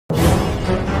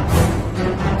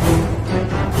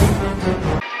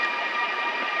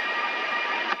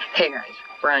Hey guys,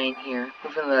 Brian here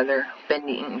with another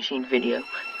Bendy ink machine video,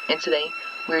 and today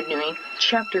we're doing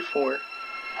chapter 4,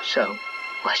 so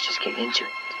let's just get into it.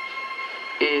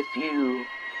 If you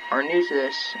are new to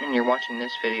this and you're watching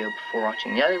this video before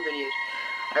watching the other videos,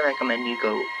 I recommend you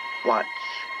go watch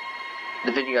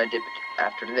the video I did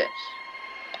after this.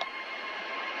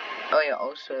 Oh yeah,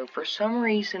 also, for some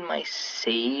reason my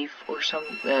save or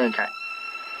something got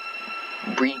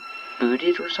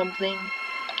rebooted or something.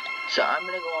 So I'm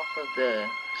gonna go off of the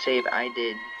save I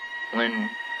did when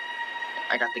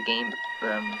I got the game,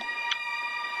 when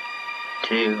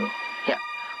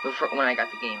I got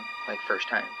the game, like, first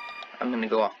time. I'm gonna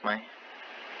go off my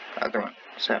other one,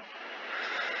 so.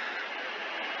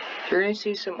 If you're gonna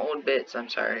see some old bits, I'm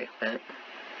sorry, but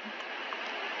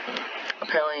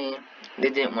apparently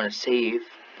they didn't want to save,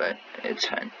 but it's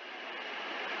fine.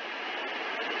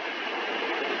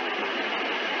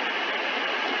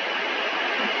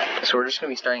 So we're just going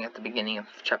to be starting at the beginning of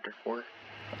chapter 4.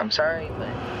 I'm sorry, but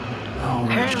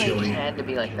apparently it just had to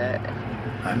be like that.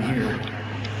 I'm here.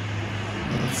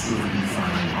 Let's see if we can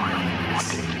find Brian and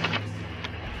Sammy.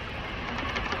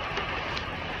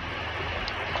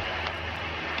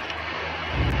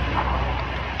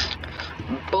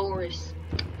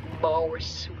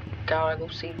 Boris. Gotta go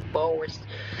see Boris.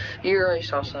 You already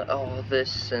saw all of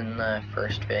this in the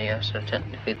first video, so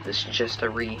technically this is just a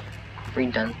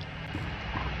redone.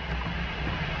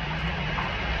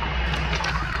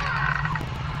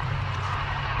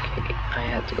 I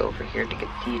have to go over here to get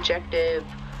the objective.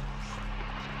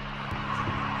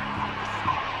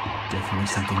 Definitely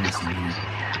something missing here.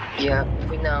 Yeah,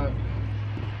 we know.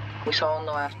 We saw in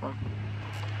the last one.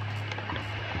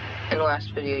 In the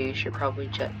last video, you should probably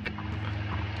check.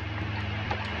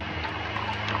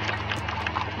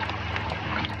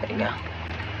 There you go.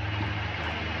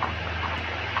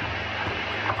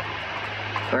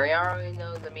 We already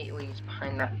know the meat leads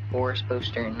behind that Boris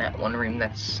poster in that one room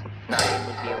that's not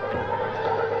able to be open.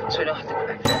 So we don't have to go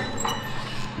back there.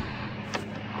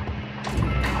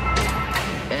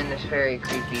 And this very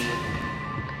creepy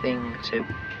thing to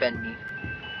Bendy.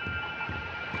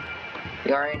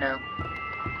 We already know.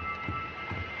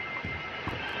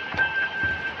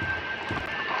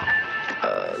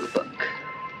 The book.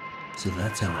 So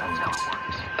that's how it works.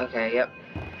 Okay, yep.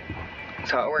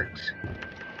 That's how it works.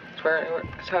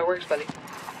 That's how it works, buddy.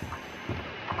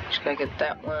 Just gotta get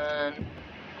that one.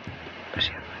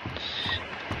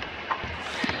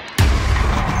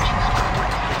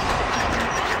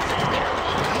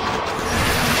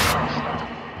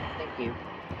 Thank you.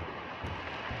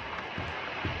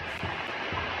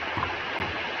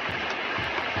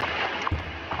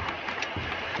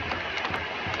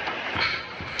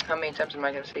 How many times am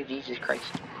I gonna say Jesus Christ?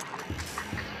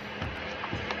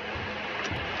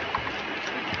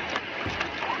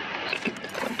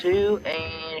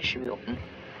 And it should be open.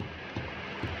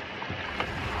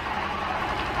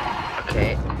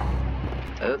 Okay.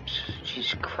 Oops.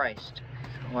 Jesus Christ.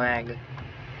 Lag.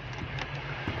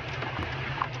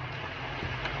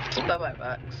 Bye-bye,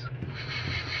 bucks.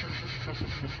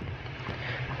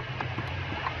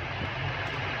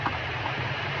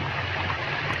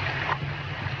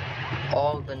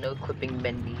 All the no-clipping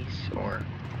bendies, or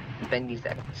bendies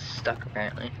that get stuck,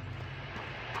 apparently.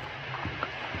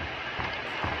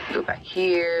 Go back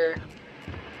here.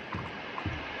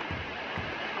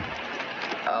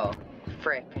 Oh,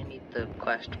 frick, I need the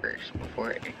quest first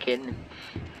before I can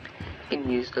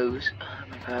use those. Oh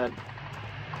my god.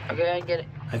 Okay, I get it.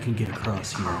 I can get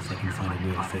across here if I can find a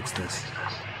way to fix this.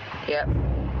 Yep.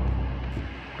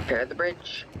 Repair the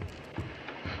bridge.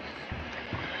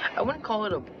 I wouldn't call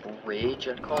it a bridge,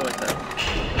 I'd call it like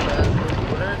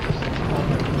what are those things called?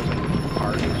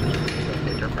 Park, like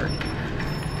bigger park.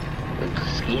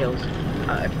 Ski hills.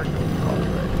 I forget what it's called,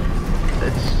 but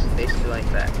it's basically like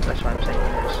that. That's why I'm saying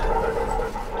this.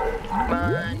 Come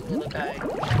on, little guy.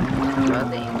 Come on,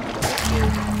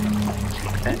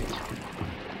 take that.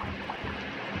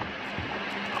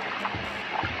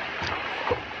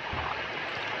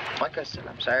 Like I said,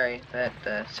 I'm sorry that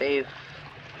the save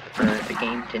for the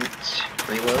game didn't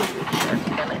reload, which I'm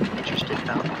kind of interested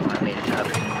about. I made a cup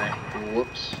in that.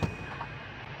 Whoops.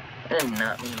 I did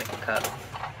not mean to make a cup.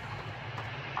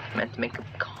 I meant to make a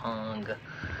Kong.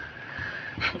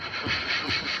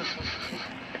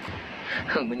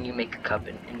 When you make a cup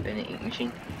in an ink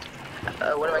machine.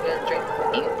 What am I gonna drink?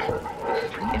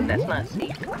 Ink? And that's not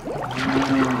safe.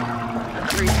 I'm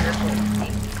pretty sure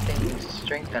ink things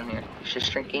drink down here. You should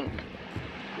just drink ink.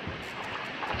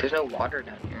 There's no water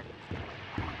down here.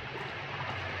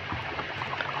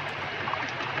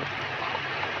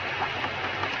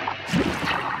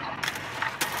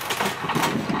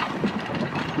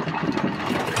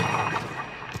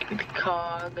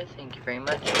 dog, thank you very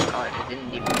much. Oh, I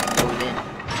didn't even load in.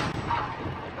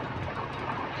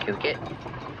 Okay, we'll get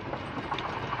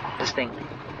this thing.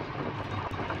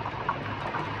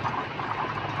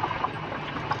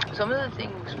 Some of the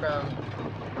things from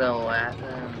the last,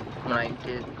 when I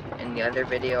did in the other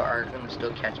video are gonna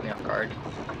still catch me off guard.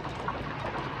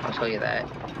 I'll tell you that.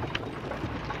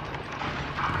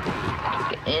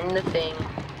 Get in the thing.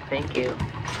 Thank you.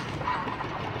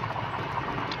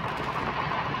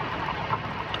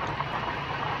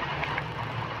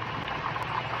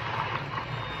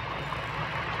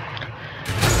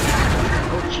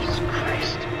 Oh, Jesus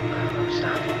Christ. Oh,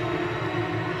 stop.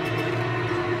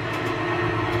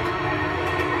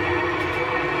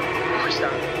 Oh,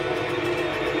 stop.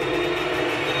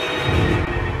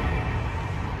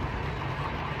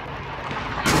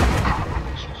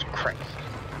 Jesus Christ.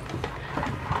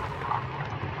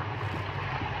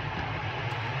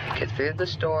 Get through the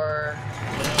store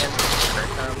and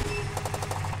stop.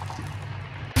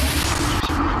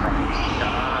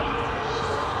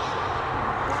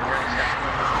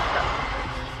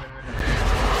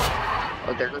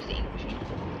 Oh, there goes the ink machine.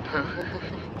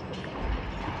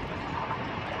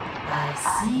 I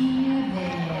see you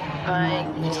there, Hi,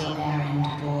 my little errand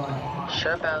boy.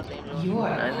 Shut up, Alice Angel. Your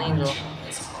I'm an angel. punishment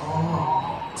is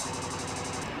cold.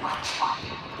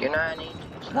 You're not an angel.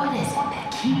 What is it that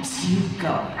keeps you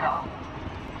going?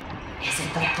 Is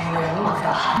it the thrill of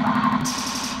the hunt?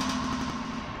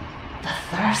 The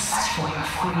thirst for your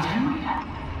freedom?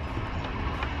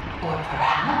 Or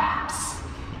perhaps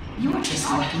you're just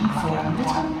looking for a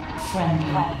little friendly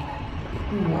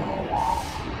wolf?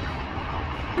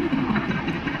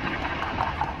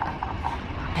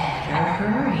 Better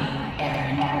hurry,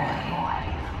 errand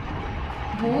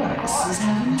boy. Boris is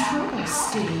having trouble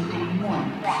staying in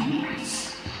one piece.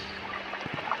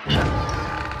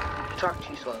 Talk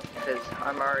too slow, because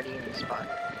I'm already in the spot.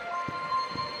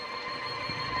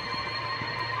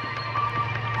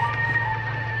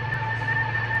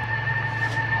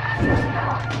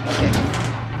 Okay.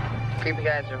 Creepy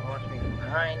guys are watching me from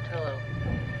behind. Hello.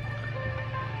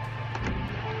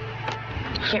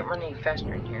 Can't run any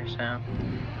faster in here, so.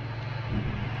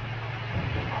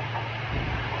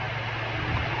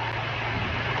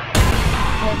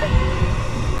 Hey, Bendy.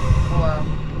 Hello.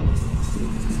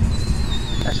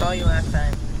 I saw you last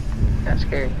time. Got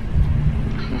scared.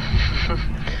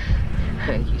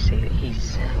 You say that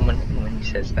he's when he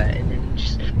says that, and then he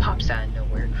just pops out of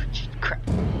nowhere. Just crap.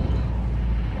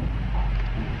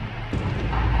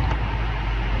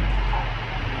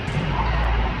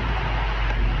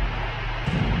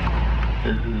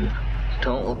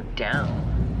 Don't look down.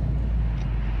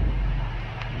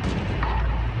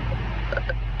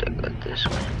 To go this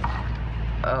way.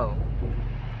 Oh,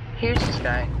 here's this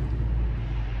guy.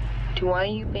 Why are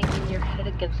you banging your head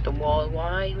against the wall?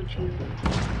 Why would you?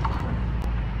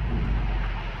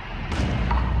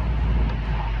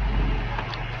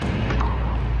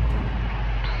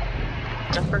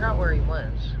 I forgot where he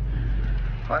was.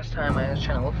 Last time I was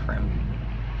trying to look for him.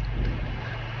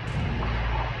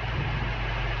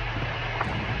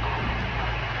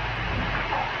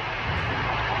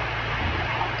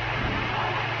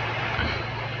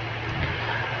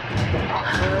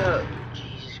 Oh,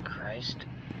 Jesus Christ.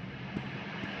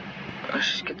 Let's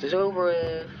just get this over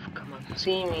with. Come up and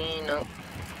see me. Nope.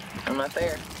 I'm not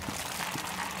there.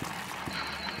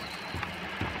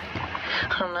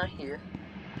 I'm not here.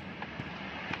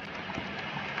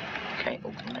 Okay,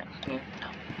 open that here. No.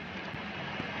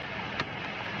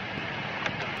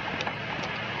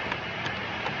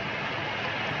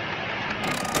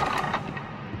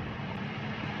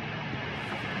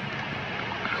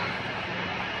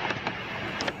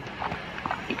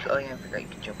 Oh yeah, I forgot you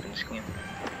can jump in this game.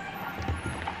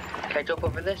 Can I jump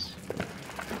over this?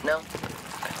 No?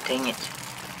 Dang it.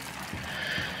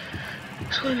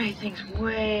 This would have made things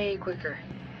way quicker.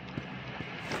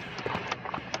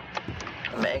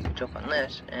 I mean, I could jump on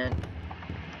this and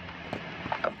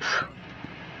up.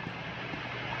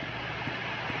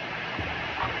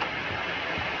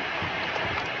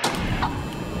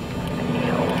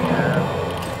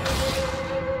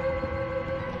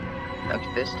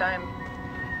 Okay, this time.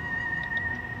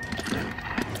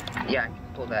 Yeah, I can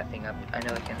pull that thing up. I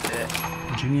know I can do it.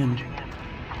 Punching in.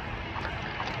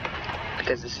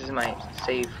 Because this is my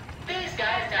save. These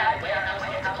guys down the warehouse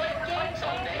get to play games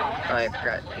all day. Oh, I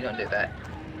forgot. You don't do that.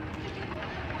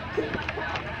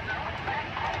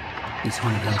 This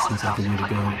haunted house seems like the way to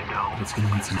go, but it's gonna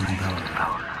need some heating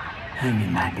power. Hang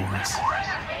in there, Boris.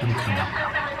 I'm coming.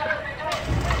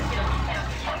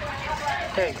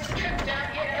 Hey.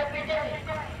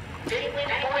 They win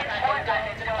point, I got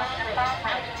it. I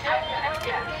can tell you, if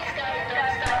these guys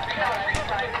don't stop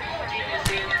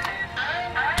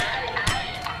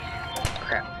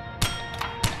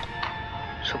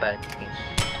so bad at this game.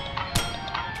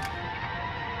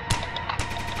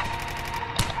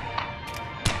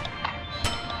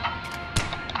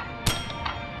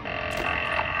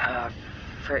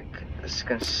 Frick, this is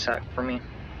gonna suck for me.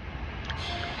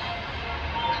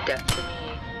 Death to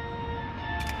me.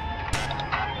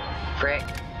 Frick.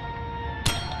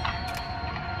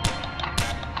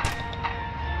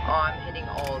 Oh, I'm hitting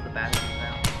all of the batteries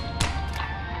now.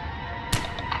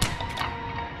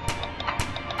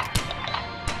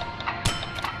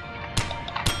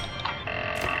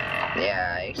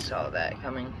 Yeah, I saw that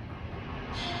coming.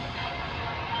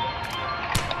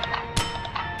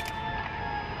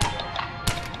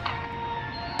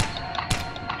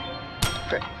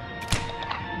 Frick.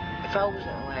 If I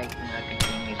wasn't lagging, I'd be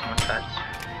doing these one shots.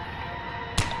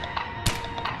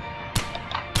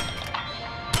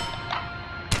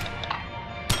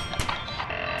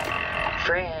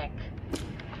 Frick.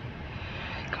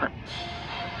 Come on.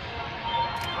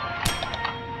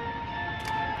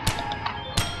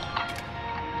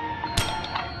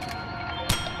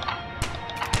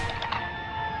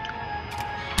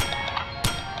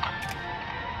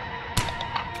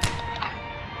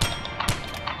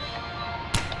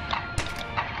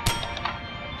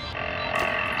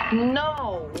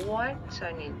 No, what?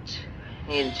 I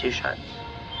needed 2 shots.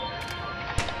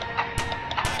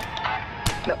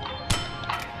 No.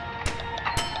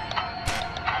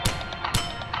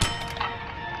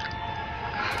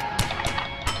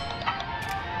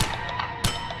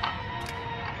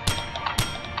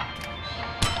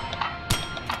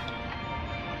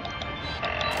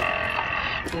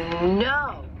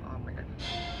 No! Oh my god.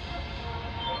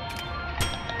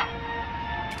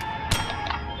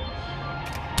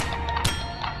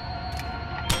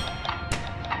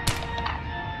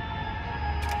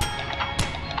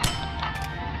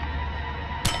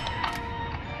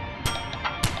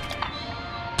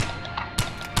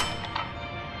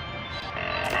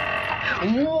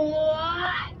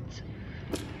 What?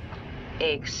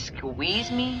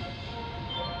 Excuse me?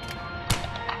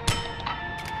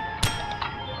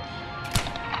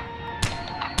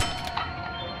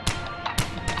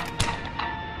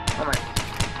 Oh my.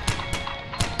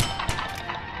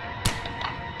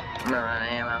 I'm gonna run out of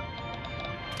ammo.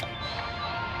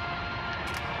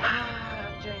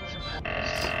 I'm doing this on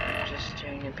purpose. I'm just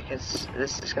doing it because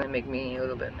this is gonna make me a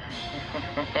little bit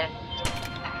mad.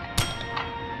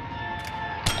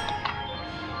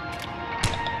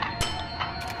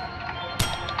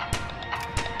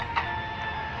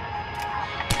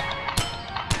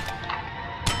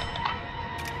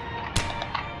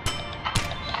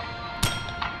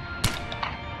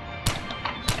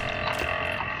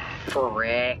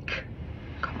 Frick.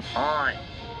 Come on.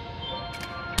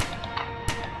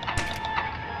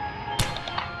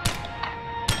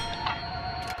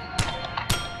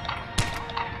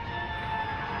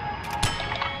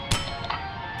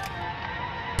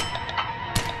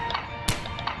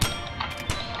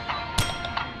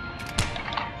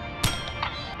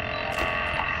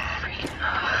 Freaking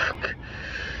fuck.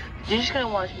 You're just gonna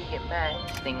watch me get mad at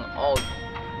this thing all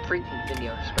freaking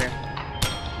video, I swear.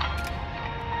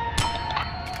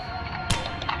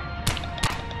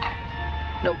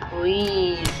 No,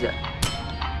 please.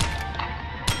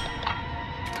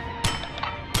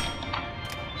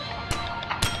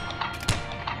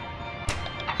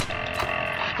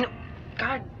 No,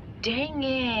 god dang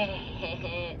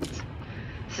it.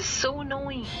 This is so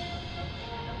annoying.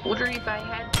 Literally, if I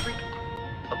had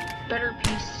a better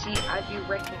PC, I'd be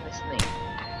wrecking this thing.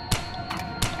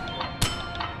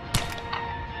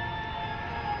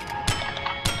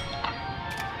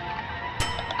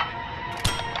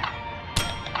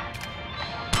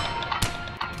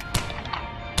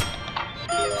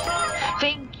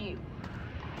 Thank you.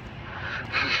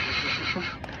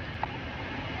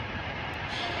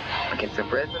 Okay, the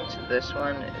rhythm to this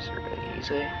one is really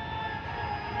easy.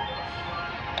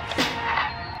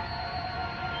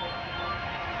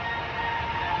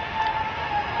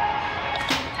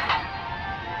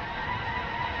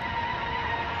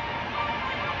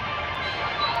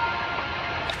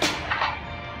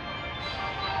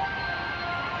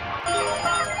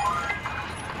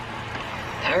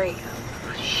 There we go.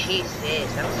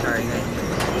 Jesus, I'm sorry guys, you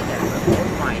didn't see that, but oh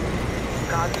my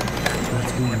god,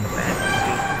 that's going to have a bad PC.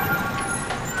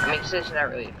 I mean, it's not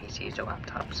really a PC, it's a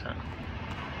laptop, so.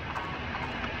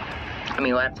 I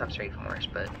mean, laptops are even worse,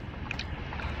 but.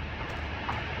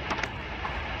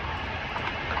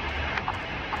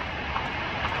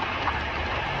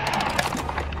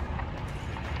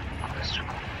 This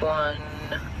one.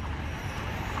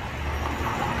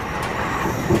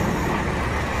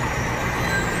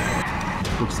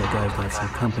 Looks like I've got some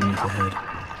company ahead.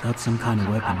 Without some kind of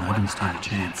weapon, I don't stand a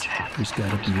chance. There's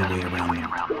gotta be a way around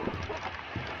them.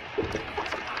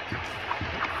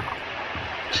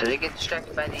 So they get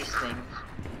distracted by these things.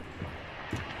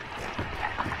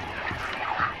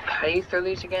 How do you throw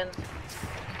these again?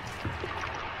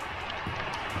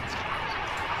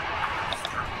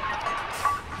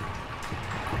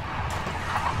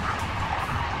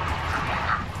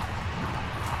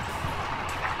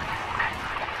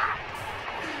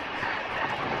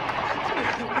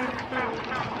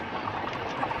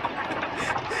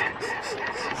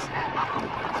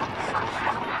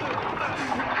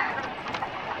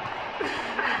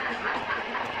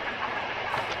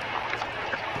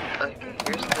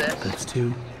 That's two.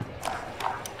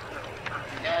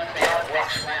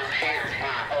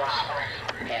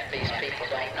 These people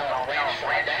don't know when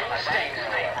from downstairs.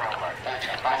 Bunch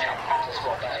of morons is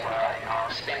what they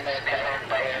are. Spend their day in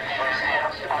their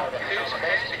hands. Who's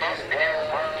supposed to do the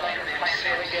world? Playing these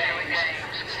silly games.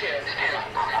 Still,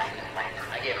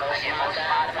 I give most of my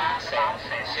time to myself.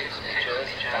 Suits me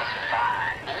just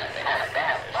fine. Nothing about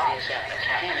it. She's got the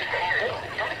mechanical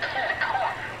building in the corner.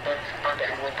 But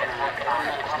they're looking like a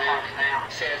month now.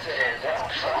 Says it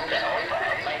walks someday.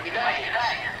 Maybe dance.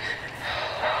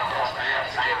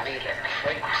 Give me the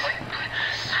creeps.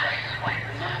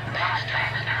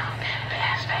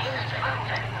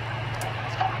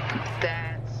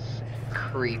 That's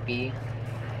creepy.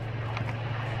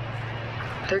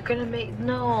 They're gonna make...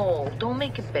 No! Don't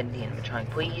make it Bendy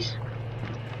animatronic, please.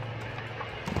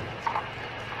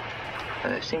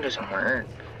 This thing doesn't work.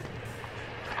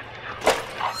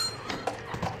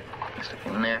 Stick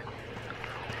it in there.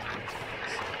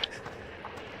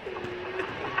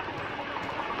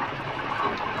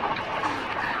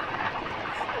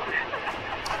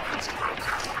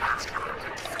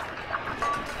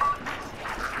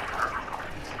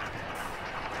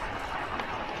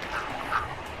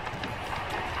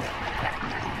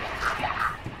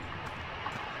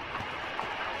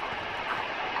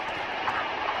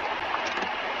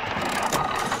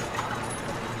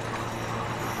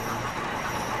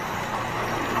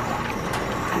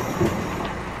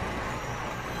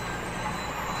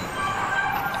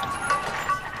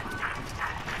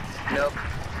 Nope.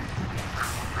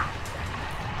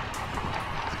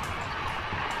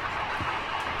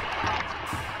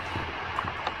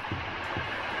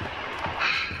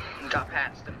 Got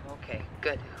past him. Okay,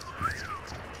 good.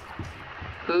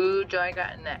 Who do I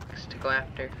got next to go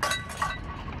after?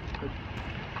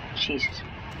 Jesus.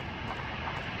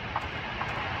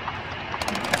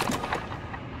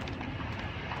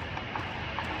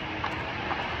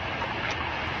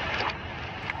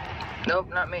 Nope,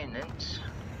 not maintenance.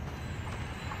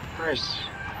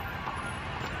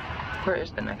 Where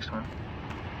is the next one?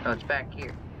 Oh, it's back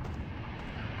here.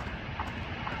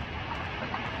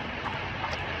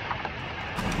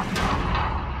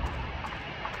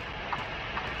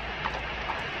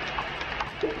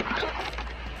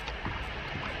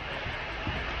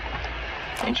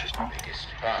 Interesting. Biggest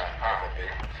part of the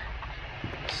build.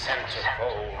 A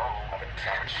centerfold of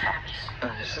attractions.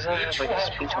 Oh, this is like a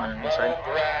speech on More inside.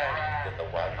 grand than the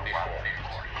one before it.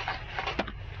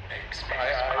 Makes my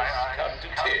eyes come to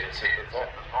tears at the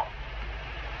thought.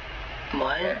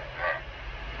 What?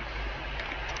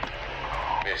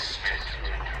 Mr.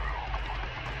 Drew,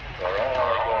 for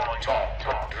all your talk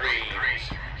of dreams,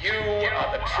 you are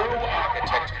the true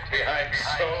architect behind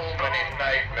so many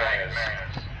nightmares.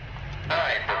 I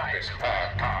built this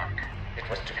park. It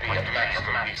was to be a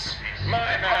masterpiece.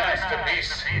 My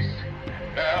masterpiece.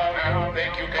 Now you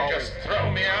think you can just throw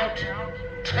me out?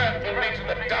 Trample me to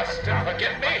the dust and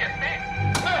forget me?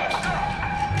 No!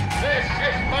 This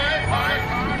is my park!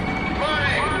 My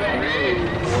glory!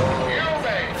 You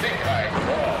may think I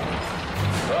fall,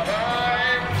 but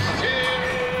I'm still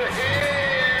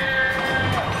here!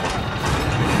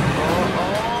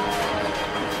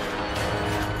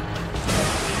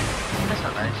 That's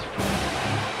not nice.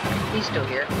 He's still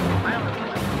here. I don't know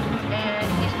why. And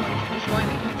he's going to destroy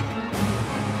me.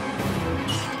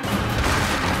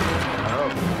 Oh.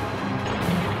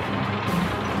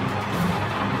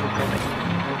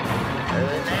 Other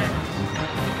than that,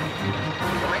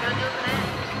 what am I gonna do with that?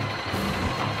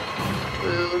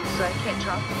 Looks like I can't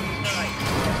chop him. He's not like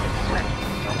smack.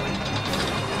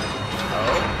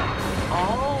 Oh.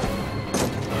 Oh.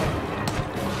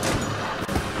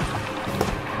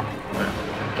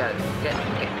 Got it. Get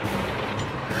it.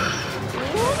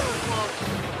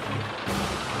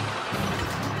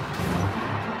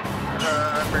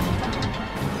 Burn.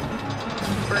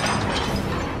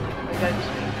 I gotta do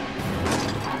something.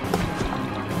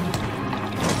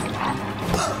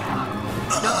 No!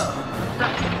 Stop!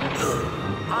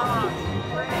 Ah!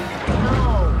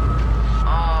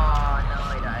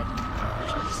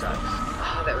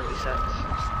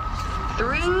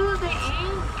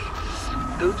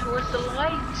 towards the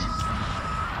light.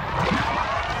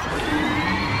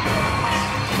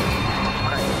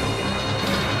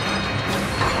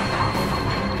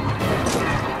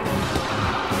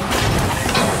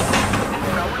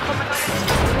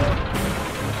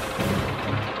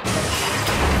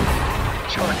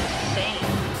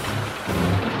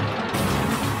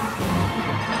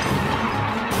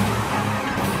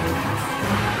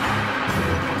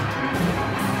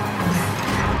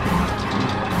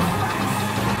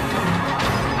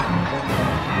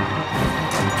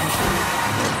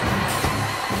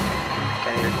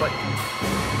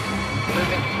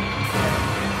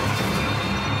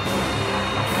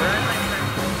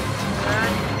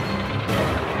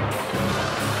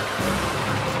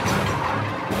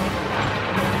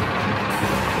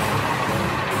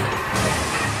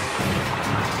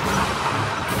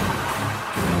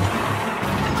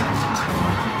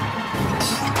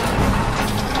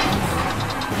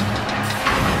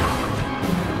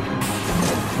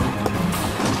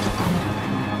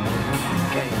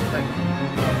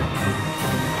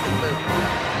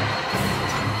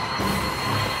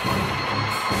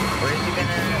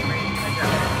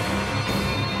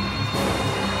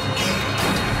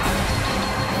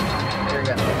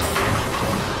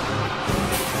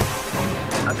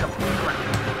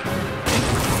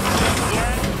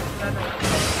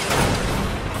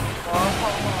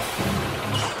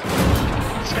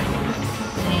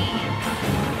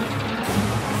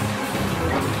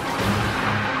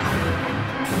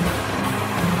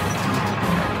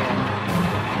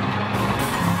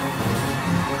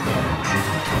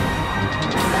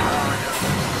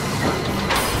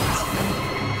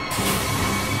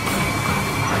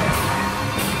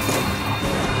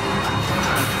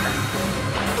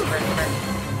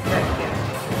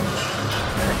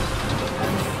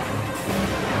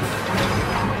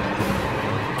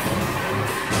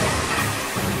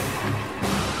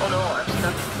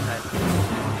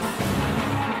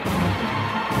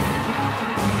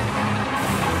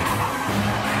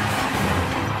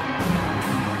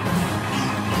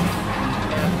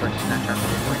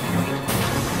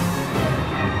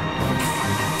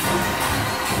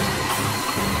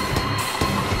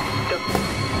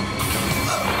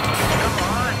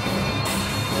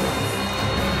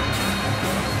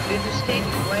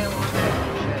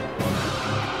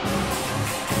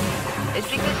 It's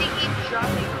because he keeps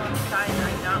dropping on the side and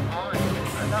I'm not on.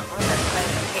 I'm not on that side.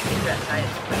 I can't get to that side as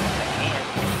quick as I can.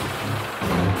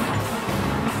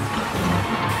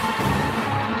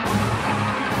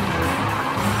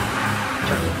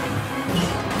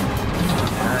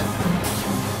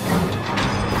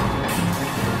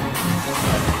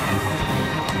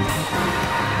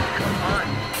 Come on.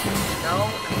 No.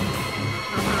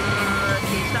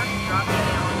 Okay, stop dropping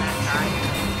it on that side.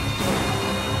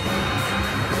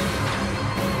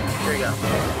 There we go.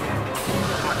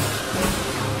 Come on.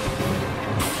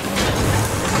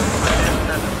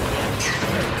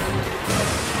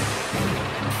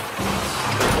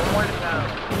 One more to go.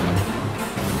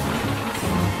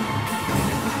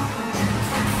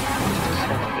 Just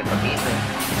gonna get the easy.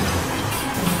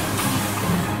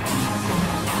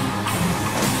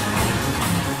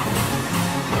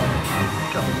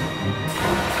 Go.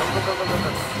 Go, go, go, go, go,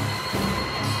 go.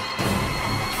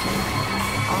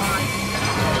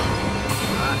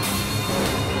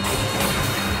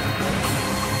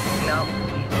 No,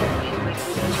 he's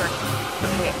right.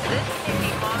 Okay, this can be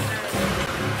longer than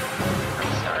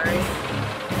I'm sorry.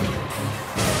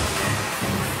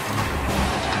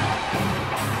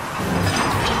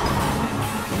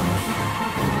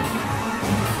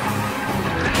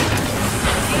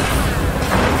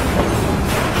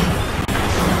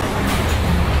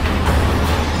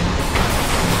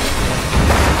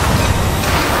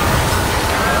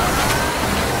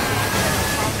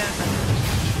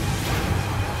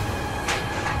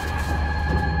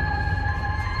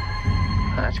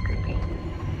 That's creepy.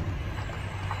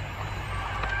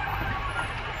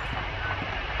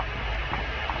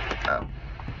 Oh,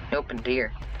 open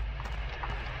deer.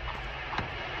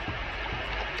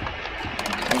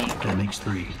 That makes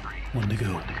 3. 1 to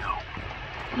go.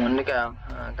 One to go.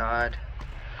 Oh, God.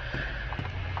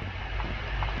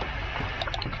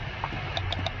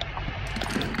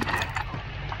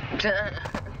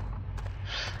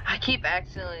 I keep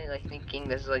accidentally like thinking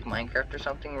this is like Minecraft or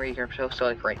something where you're supposed to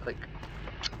like right click.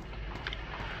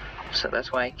 So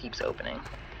that's why it keeps opening.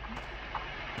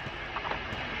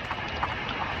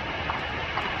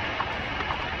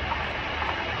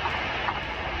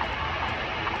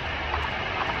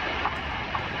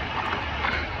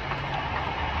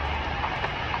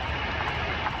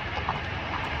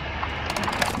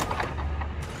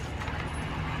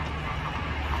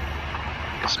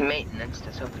 maintenance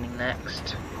that's opening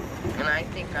next. And I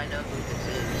think I know who this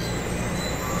is.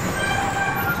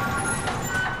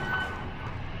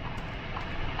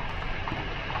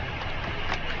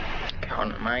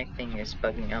 God, my thing is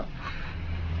bugging out.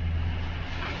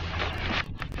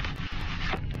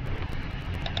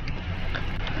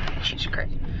 Jesus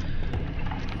Christ.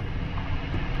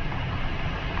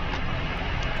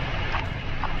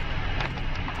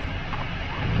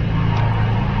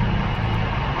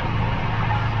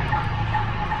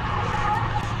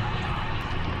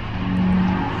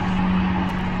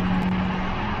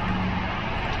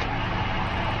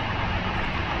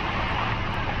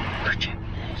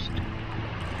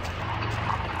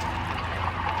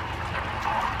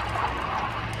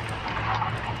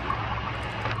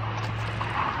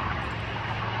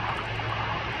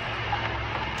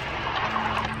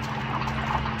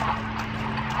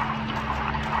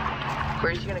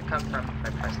 Where's he gonna come from if I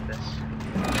press this?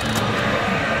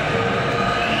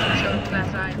 Let's go to that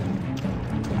side.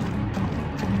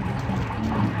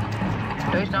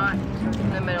 No, he's not. He's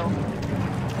in the middle.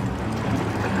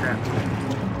 Oh, crap.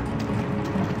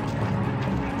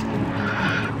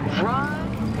 Run!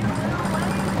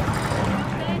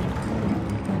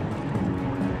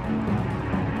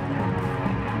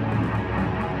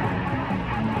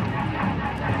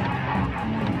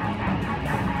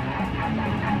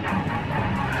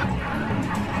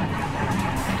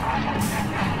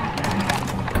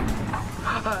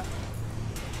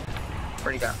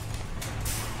 Where'd he go?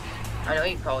 I know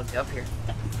he followed me up here.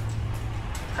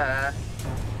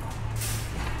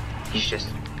 He's just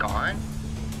gone?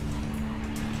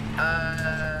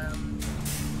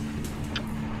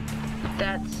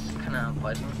 That's kinda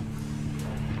unpleasant.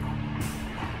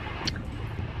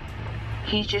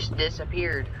 He just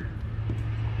disappeared.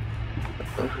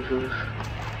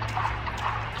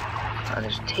 Oh,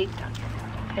 there's tape down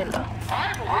here. Hello.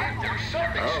 I believe there's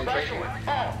something special in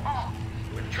Paul.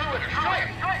 With true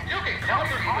strength, you can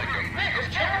conquer even your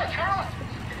biggest challenges.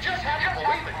 You just have to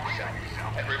believe in yourself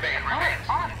and remain honest,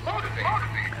 motivated,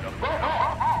 and above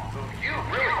all, who you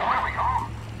really are.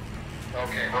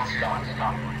 Okay, let's stop.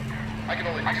 I can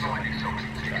only do so many things.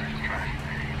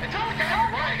 Until the guys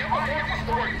running him avoid this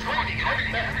story dreaming in every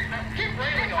message. Keep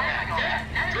railing on that.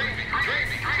 Yeah, dreaming.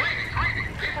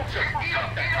 People just eat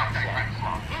up that punchline.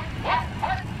 What?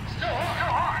 Still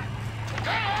on.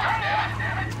 Come on,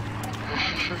 damn it.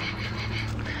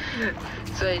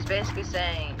 So he's basically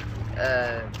saying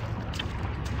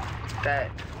that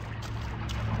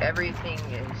everything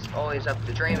is always up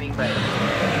to dreaming, but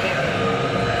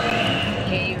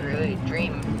can you really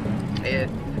dream if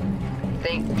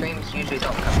dreams usually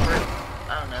don't come true?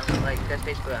 I don't know, like that's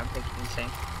basically what I'm thinking he's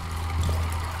saying.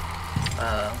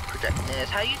 Projecting this.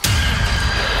 How you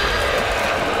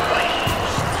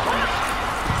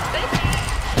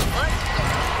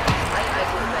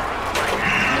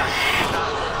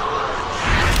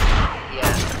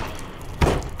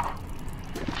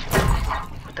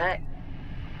that?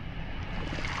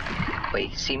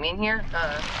 Wait, see me in here?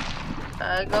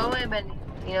 Go away, Bendy.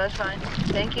 You know, it's fine.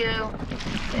 Thank you.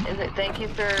 Thank you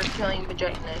for killing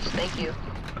Vaginas. Thank you.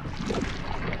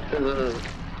 Ooh.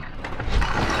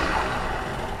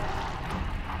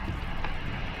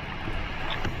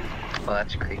 Well,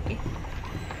 that's creepy.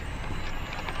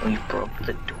 We broke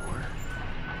the door.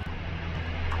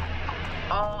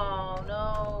 Oh,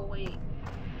 no, wait.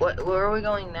 Where are we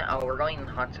going now? Oh, we're going in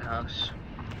the haunted house.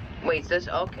 Wait, this,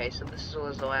 okay, so this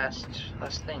was the last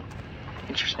thing.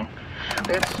 Interesting.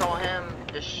 We have to saw him,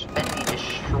 Bendy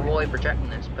destroy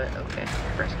Projectinus, but okay.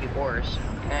 Rescue Boris,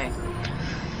 okay.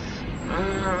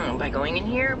 By going in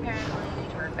here, apparently,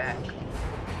 they turn back.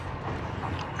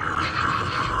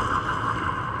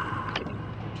 Kidding.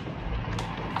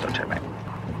 Don't turn back.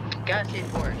 Gotta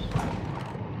save Boris.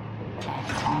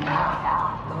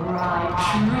 The ride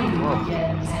truly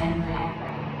begins, Henry.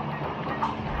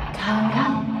 Come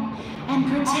in and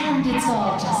pretend it's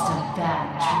all just a bad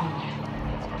dream.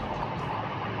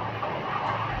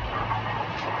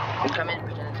 Come in,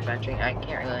 pretend it's a bad dream. I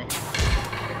can't really.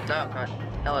 Oh god.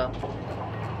 Hello.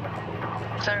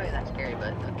 It's not really that scary,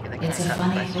 but okay, they It's a kind of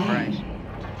funny by surprise. thing.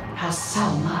 How so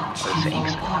much can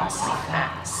fall apart so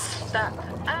fast. Stop.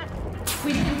 Ah!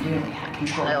 We didn't really have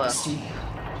control of the studio.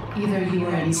 Either you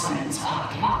were in someone's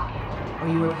pocket, or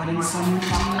you were putting someone into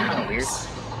your Oh, weird. place.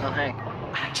 Oh, hey.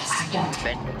 I just wanted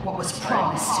Bendy. what was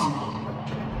promised to me.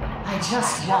 I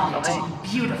just wanted to be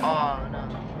beautiful. Oh, no.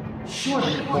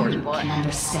 Surely you Boris, what? can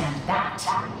understand that.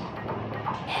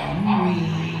 Henry,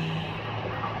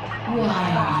 why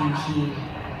are you here?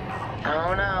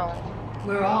 Oh, no.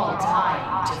 We're all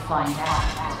dying to find out.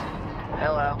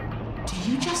 Hello. Do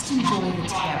you just enjoy the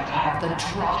terror of the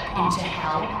drop into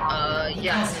hell?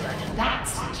 Yeah. Because if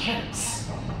that's the case,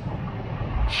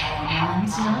 hang on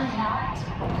tight.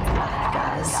 I've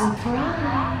got a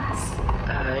surprise.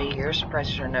 Your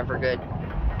surprises are never good.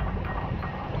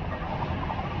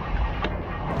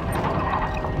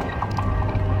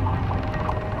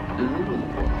 Ooh.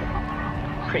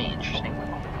 Pretty interesting.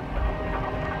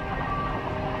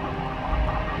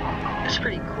 It's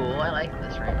pretty cool. I like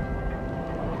this room.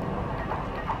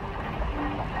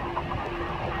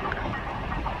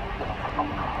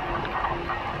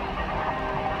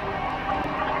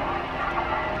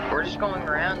 We're just going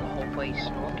around the whole place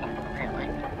and looking, apparently.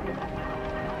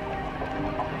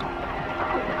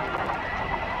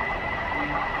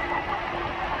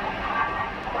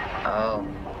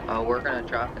 Oh, we're gonna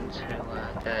drop into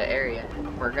the area.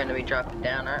 We're gonna be dropping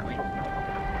down, aren't we?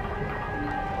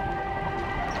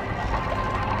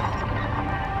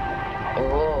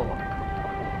 Oh.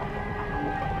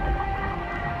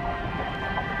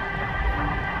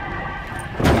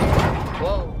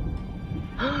 Whoa.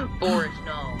 Boris,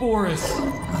 no. Boris!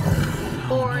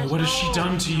 Boris, What has she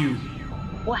done to you?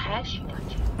 What has she done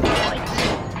to you? What?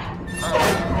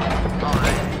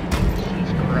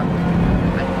 She's corrupt.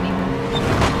 I think.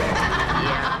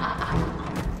 Yeah.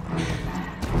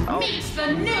 Oh. Meet the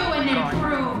new and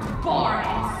improved Boris.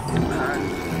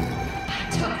 I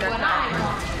took what I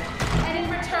wanted, and in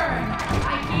return,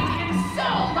 I gave him so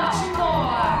much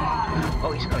more.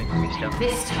 Oh, he's coming for me still.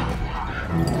 This time,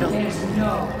 there's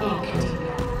no ink deal,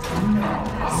 no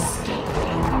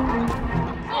escaping.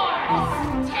 Boris,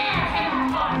 tear him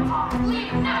apart.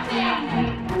 Leave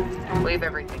nothing. Leave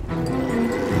everything.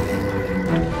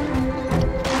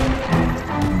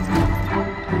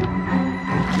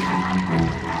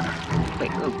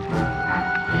 Wait, ooh.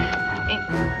 Ink.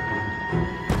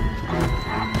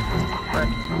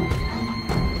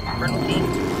 Run with ink.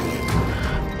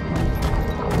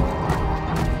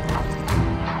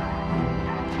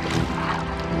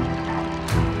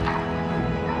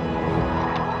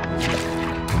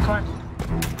 Come on.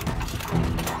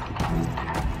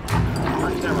 Oh,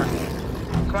 he's gonna run.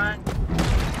 Come on.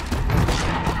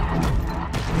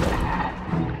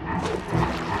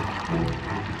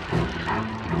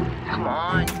 Come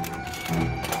on.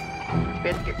 We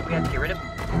have to get rid of him.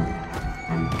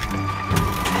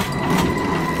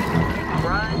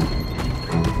 Run.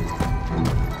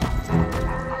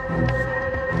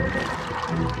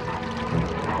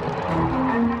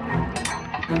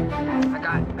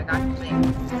 I got the thing.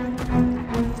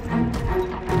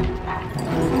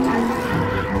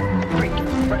 Freaking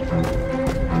run.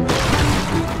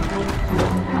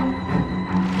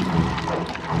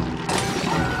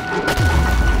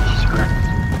 Jesus Christ.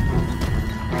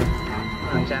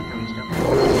 Oh, he's after me still.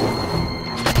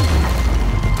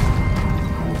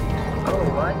 Oh,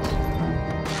 what?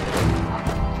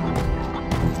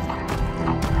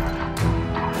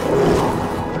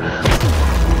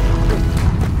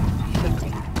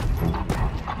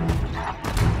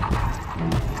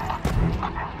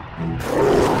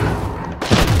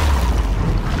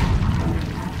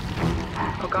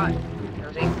 Oh god,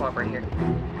 there's ink pop right here.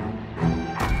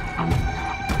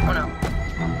 Oh no.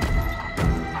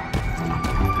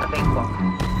 A ink pop.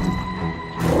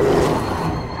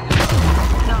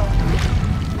 No.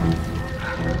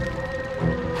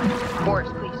 Boris,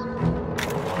 please.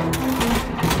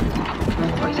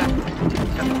 Oh, he's after me.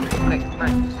 Quick,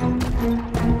 run.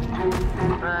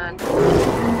 Run.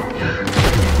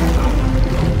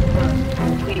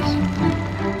 Please.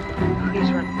 Please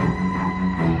run.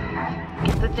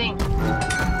 Get the thing. Run.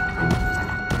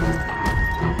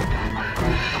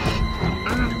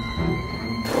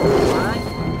 Oh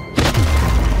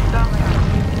my god.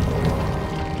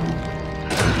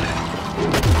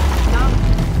 No.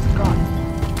 God.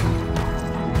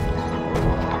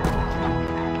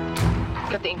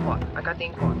 Got the ink block. I got the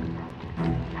ink block.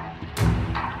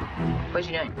 What's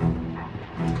he doing?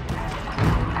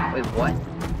 Wait, what?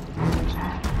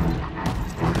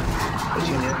 What's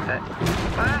your new pet?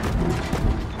 Ah!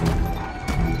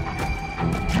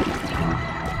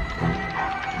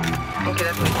 Okay,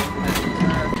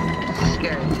 that's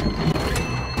scary.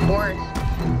 Boris,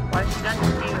 why is she done to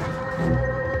you?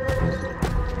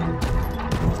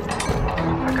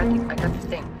 I got the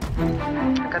thing.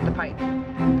 I got the pipe.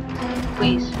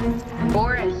 Please.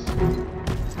 Boris!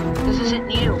 This isn't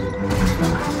you.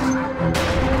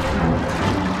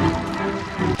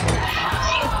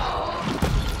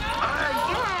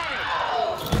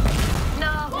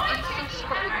 No, I'm so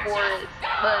sorry, Boris,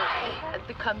 but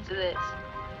it comes to this.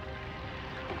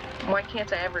 Why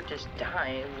can't I ever just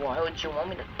die? Why would you want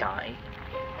me to die,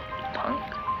 punk?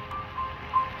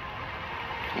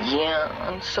 Yeah,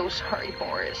 I'm so sorry,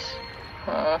 Boris.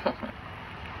 Oh.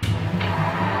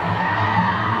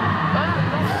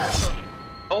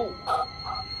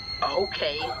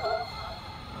 Okay.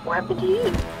 What happened to you?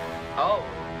 Oh.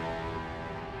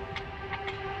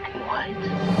 What?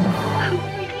 Who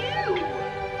are you?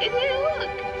 Hey,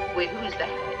 look. Wait, who is that?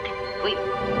 Wait,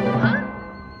 huh?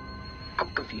 I'm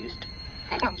confused.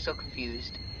 I'm so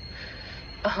confused.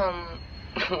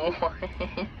 What?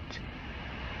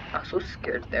 I was so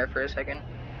scared there for a second.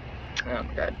 Oh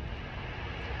my god.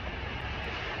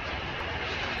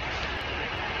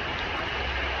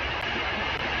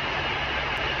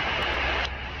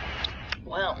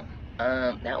 Well,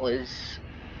 that was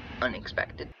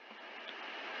unexpected.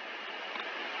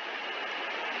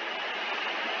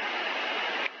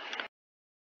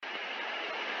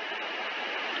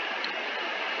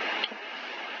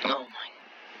 Oh my.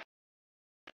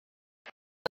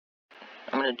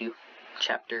 I'm gonna do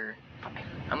chapter 5.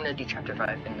 I'm gonna do chapter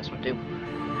 5 in this one too.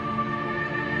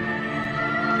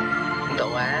 The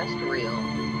last reel.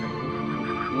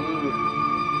 Ooh.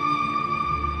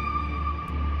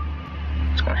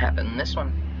 What's gonna happen in this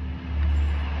one?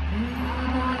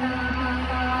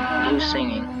 Who's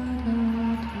singing?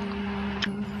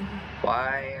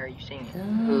 Why are you singing?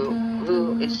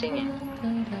 Who is singing?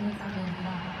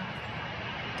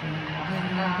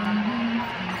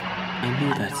 I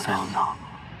knew that song.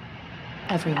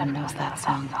 Everyone knows that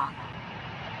song.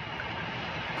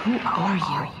 Who are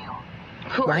you?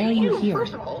 Why are you here?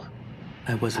 First of all,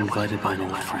 I was invited by an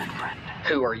old friend,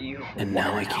 who are you? and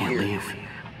now I can't leave.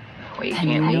 Wait, you And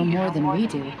you can't know leave. more than we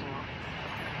do.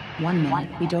 One minute,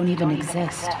 we don't even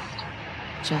exist.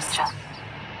 Just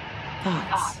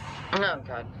thoughts. Oh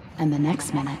god. And the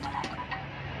next minute,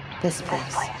 this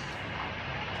place.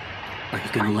 Are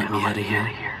you gonna let me out of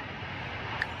here?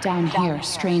 Down here,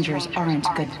 strangers aren't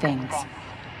good things.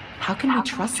 How can we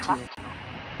trust you?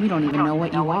 We don't even know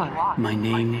what you are. My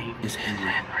name is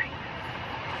Henry.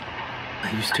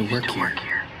 I used to work here.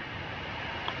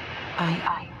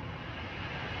 I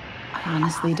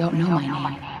honestly don't know my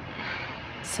name.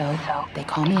 So, they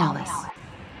call me Alice.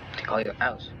 They call you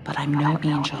Alice. But I'm no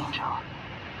angel.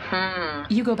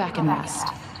 You go back and rest.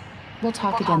 We'll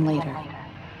talk again later.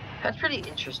 That's pretty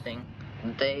interesting.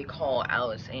 They call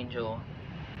Alice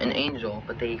an angel,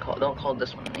 but they don't call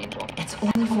this one an angel. It's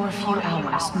only for a few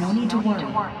hours. No need to worry.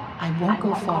 I won't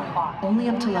go far. Only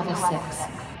up to level 6.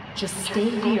 Just stay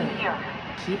here.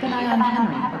 Keep an eye on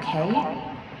Henry, okay?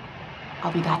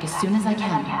 I'll be back as soon as I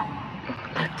can.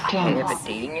 I Do you have promise. a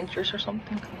dating interest or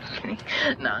something?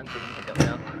 Nah, I'm kidding. I don't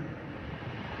know.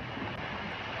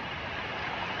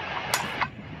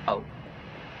 Oh.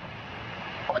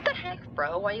 What the heck,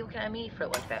 bro? Why are you looking at me for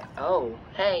like that? Oh,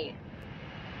 hey.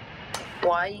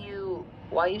 Why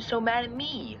are you so mad at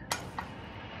me?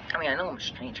 I mean, I know I'm a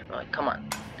stranger, but like, come on.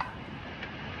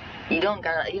 You don't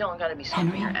gotta be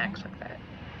something your axe like that.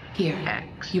 Here.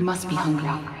 Axe. You must be hungry.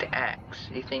 The axe.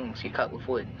 The things you cut with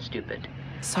wood. Stupid.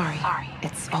 Sorry.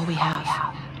 It's all we have.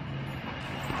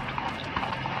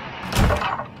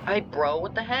 Hey, bro,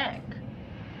 what the heck?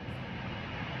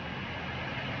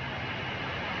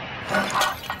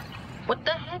 What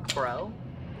the heck, bro?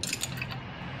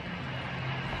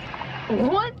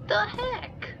 What the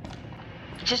heck?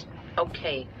 Just,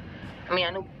 okay. I mean,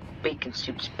 I know bacon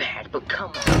soup's bad, but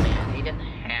come on, man. You didn't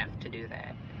have to do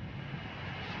that.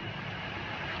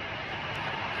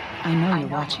 I know you're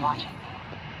watching me.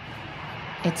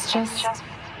 It's just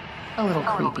a little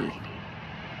creepy.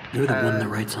 You're the one that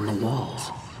writes on the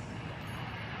walls.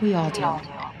 We all do.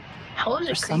 How is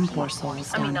For it some creepy? poor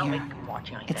souls I mean, down not here, like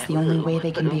watching like it's that. the only Ugh, way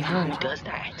they can but be who heard. does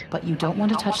that? But you don't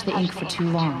want to touch the ink for too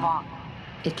long.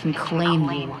 It can claim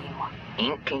you,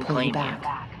 Ink can pull you claim back.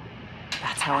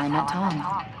 That's how I met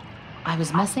Tom. I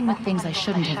was messing with things I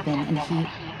shouldn't have been, and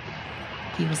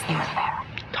he was there.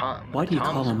 Tom. Why do you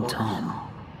call him Tom's Tom?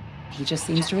 He just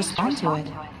seems to respond to it.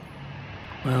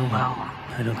 Well,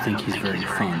 I don't think he's very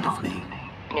fond of me.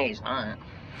 Yeah, he's not.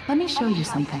 Let me show you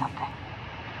something.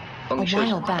 Let me A show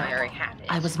you while something. I already back, have it.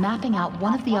 I was mapping out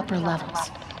one of the upper levels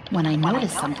when I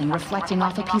noticed something reflecting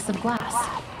off a piece of glass.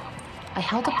 I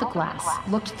held up the glass,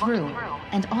 looked through,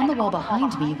 and on the wall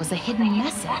behind me was a hidden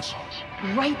message.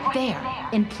 Right there,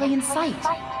 in plain sight.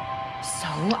 So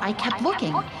I kept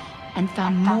looking, and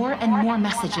found more and more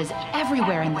messages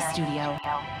everywhere in the studio.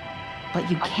 But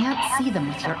you can't see them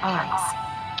with your eyes,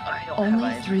 I don't only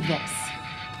have through this.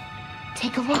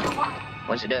 Take a look.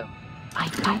 What's it do? I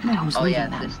don't know who's Oh leading yeah,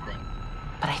 them, this thing.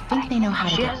 but I think they know how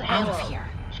to She get has an out of halo. here.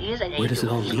 She is an Where does it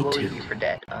all angel. lead She will to? leave you for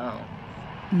dead. Oh.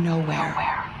 Nowhere.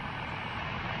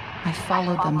 I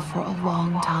followed them for a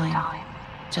long time.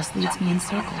 Just leads me in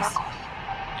circles.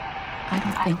 I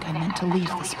don't think I meant to leave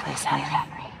this place, Henry.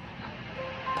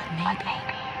 But maybe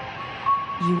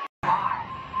you are.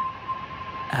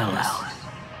 Alice,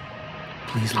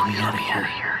 please let me out of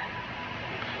here.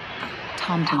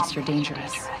 Tom thinks you're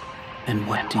dangerous. And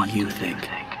what do you think?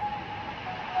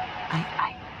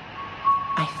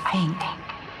 I think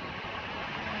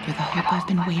you're the hope I've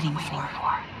been waiting for.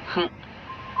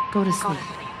 Go to sleep.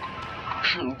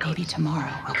 Maybe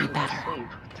tomorrow will be better. What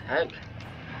the heck?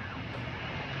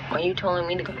 Why are you telling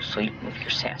me to go to sleep with your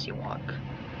sassy walk?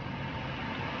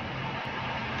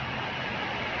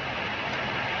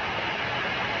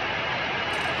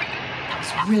 That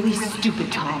was really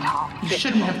stupid, Tom. You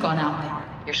shouldn't have gone out there.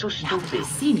 You're so Now that stupid. he's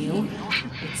seen you,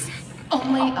 it's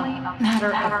only a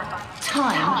matter of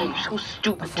time You're so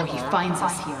stupid, before he Tom. finds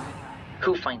us here.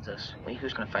 Who finds us? Wait,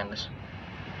 who's gonna find us?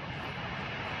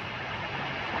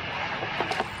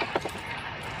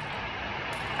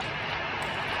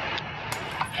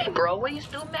 Hey, bro, what are you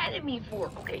still mad at me for?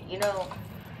 Okay, you know...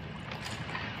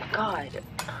 God.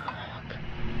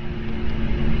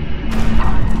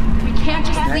 We can't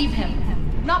just leave him.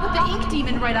 Not with the ink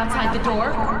demon right outside the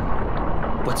door.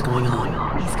 What's going on?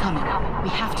 He's coming. We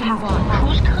have to move on.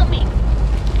 Who's coming?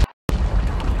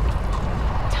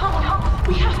 Tom,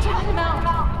 we have to let him out.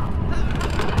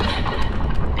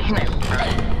 He's not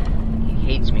right. He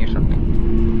hates me or something.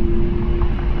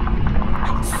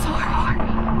 I'm sorry.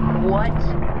 What?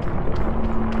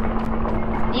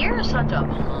 You're such a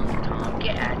punk, Tom.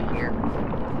 Get out of here.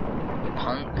 You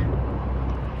punk.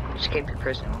 Escape your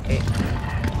prison, okay?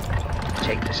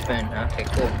 Take the spoon. Okay,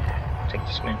 cool. Take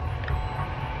the spoon.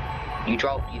 You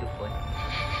draw beautifully.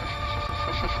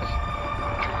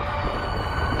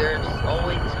 There's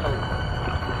always hope.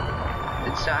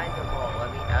 Inside the wall, let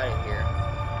me out of here.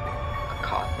 A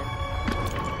coffin?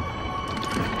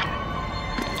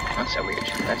 That's so weird.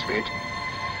 That's weird.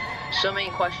 So many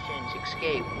questions.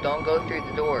 Escape. Don't go through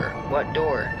the door. What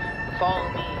door? Follow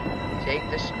me. Take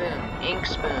the spoon. Ink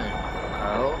spoon.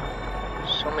 Oh.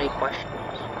 So many questions.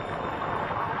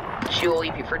 She will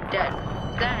leave you for dead.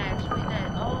 That actually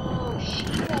dead. Oh, she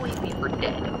will leave me for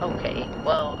dead. Okay.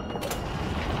 Well.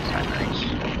 It's not nice.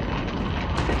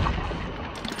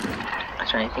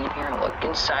 Is there anything in here? Look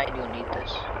inside. You'll need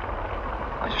this.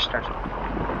 Why is there stars?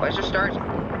 Why is there stars?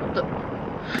 What the?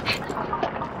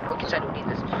 Look inside. You'll need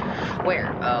this. Where?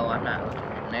 Oh, I'm not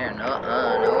looking in there. No.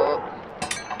 No.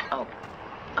 Oh.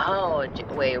 Oh.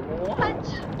 Wait. What?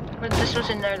 This was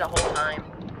in there the whole time.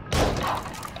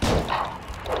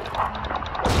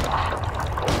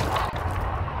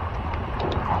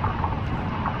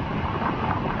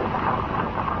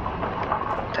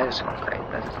 That doesn't look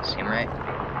right. That doesn't seem right.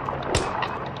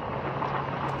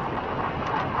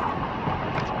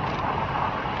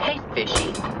 Hey,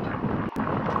 fishy.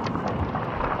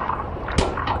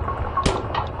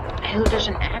 Hey, look, there's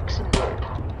an axe in there.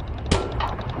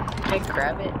 Can I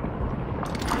grab it?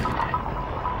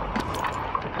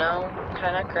 No? Can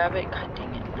I not grab it? God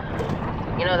dang it.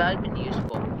 You know, that would have been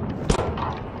useful.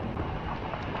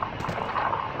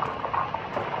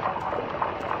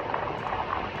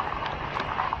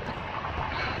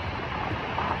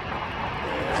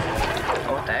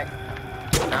 Oh, what the heck?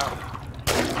 No.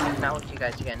 Not with you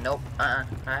guys again. Nope. Not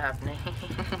happening.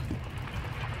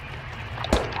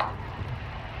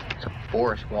 It's a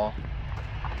Boris wall.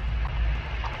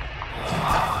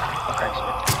 Okay.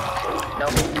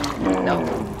 Nope. Nope.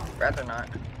 Rather not.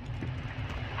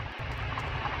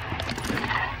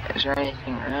 Is there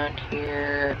anything around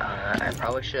here? I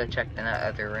probably should have checked in that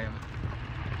other room.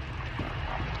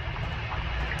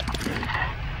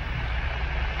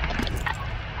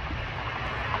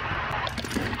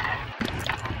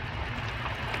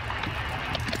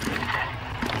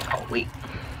 Oh, wait.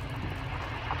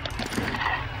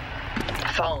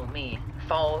 Follow me.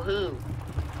 Follow who?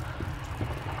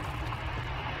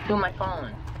 Who am I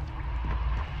following?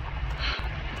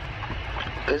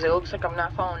 Because it looks like I'm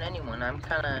not following anyone. I'm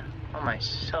kind of on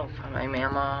myself. I mean,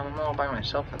 I'm all by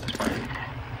myself at this point.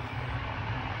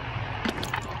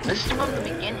 This is from the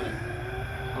beginning.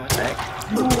 Oh, what the heck?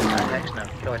 What the heck? No,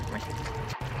 get away from me.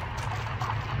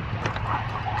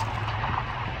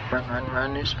 Run, run,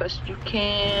 run as fast as you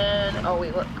can. Oh,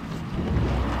 wait, look.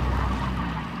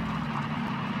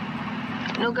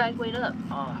 No, guys, wait up.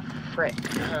 Oh, frick.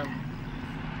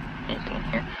 Anything in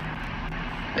here?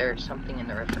 There's something in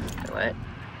the river. What?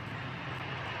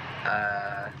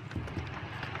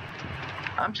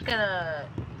 I'm just gonna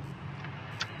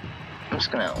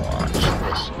launch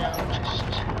this now.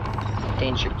 Just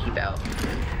danger, keep out.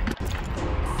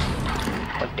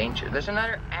 What danger? There's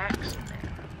another axe in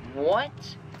there.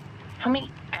 What? How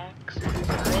many axes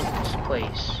are in this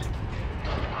place?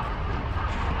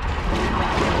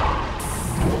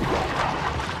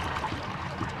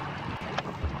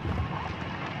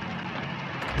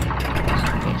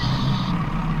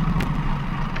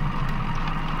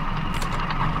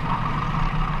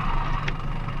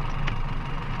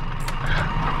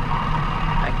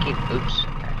 Oops.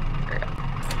 There we go.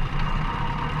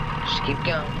 Just keep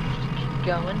going. Just keep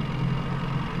going.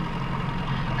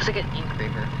 Looks like an ink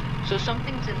river. So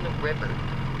something's in the river.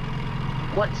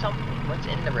 What's something? What's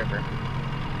in the river?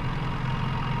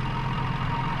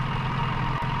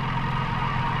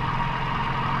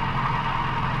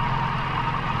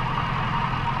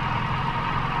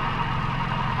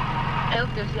 Hey,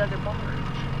 look, there's the other barge.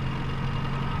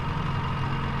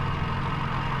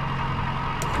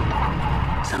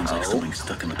 Sounds like something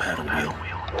stuck in the paddle wheel.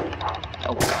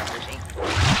 Oh god, there's ink.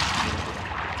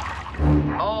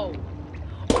 Oh!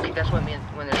 Okay, that's what I meant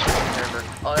when there's something in the river.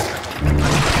 Oh, that's not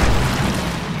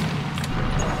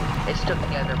It's stuck in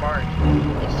the other barge.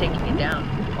 It's taking it down.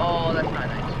 Oh, that's not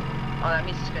nice. Oh, that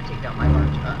means it's gonna take down my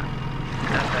barge.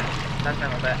 That's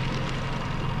not bad.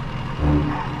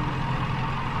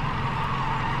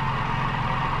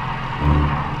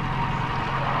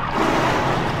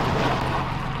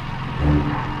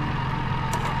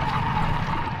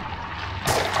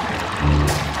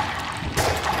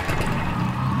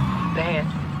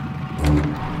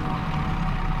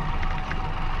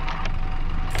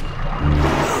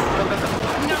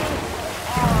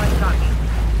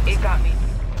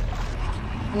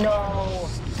 No.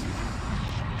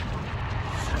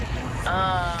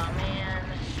 Oh man.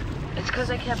 It's because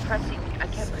I kept pressing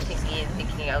E and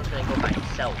thinking I was gonna go by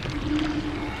itself.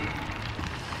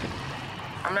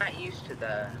 I'm not used to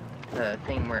the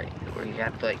thing where you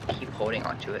have to like keep holding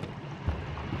onto it.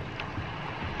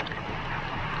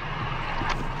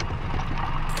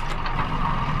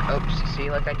 Oops,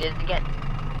 see, like I did it again.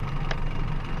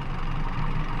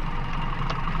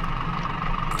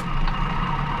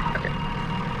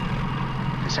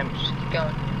 Sammy, just keep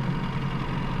going.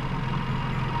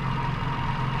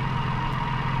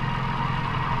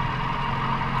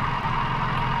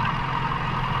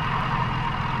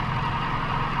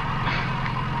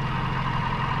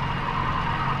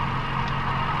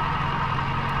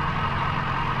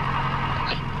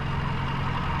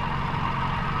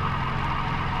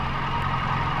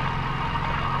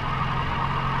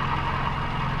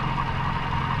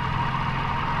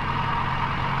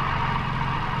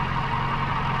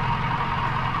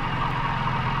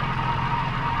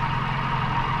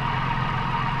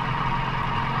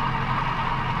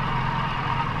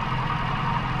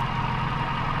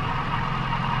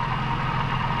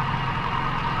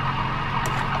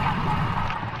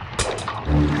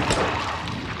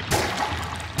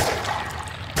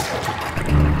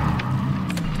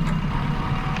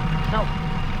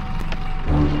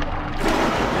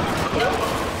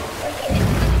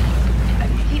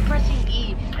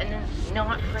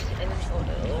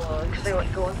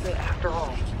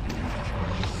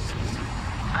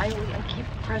 I keep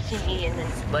pressing E and then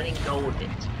letting go of it.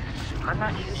 I'm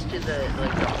not used to the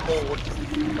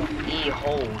E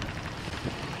hold.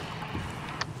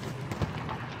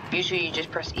 Usually you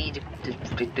just press E to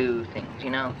do things, you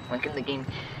know? Like in the game,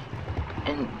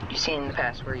 and you've seen in the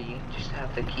past where you just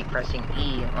have to keep pressing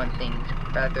E on things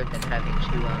rather than having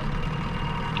to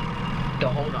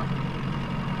hold on them.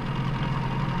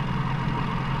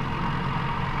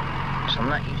 So I'm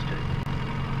not used to it.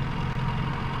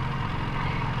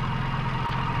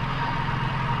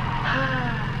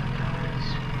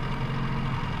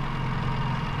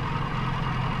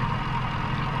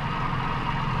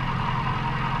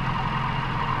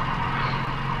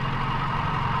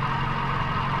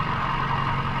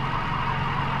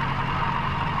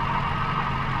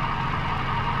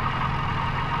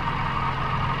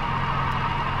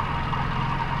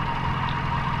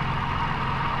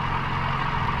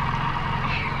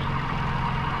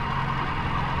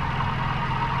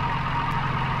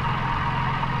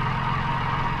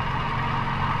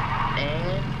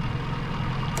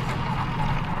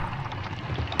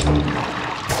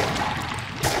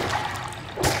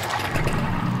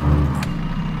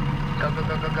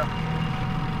 Go.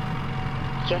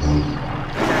 Yes.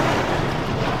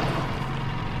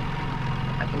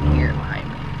 I can hear it behind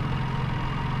me.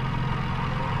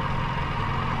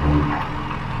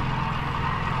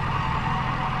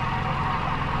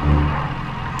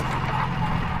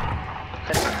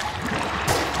 That's not nice.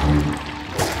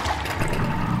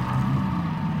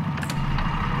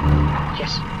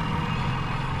 Yes.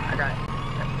 I got it.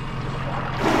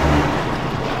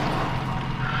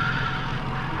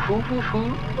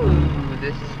 Ooh,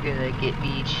 this is gonna get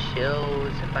me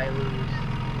chills if I lose.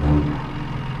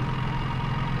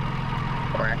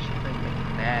 Or actually make me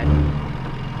mad.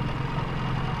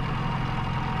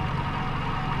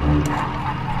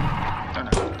 Oh no.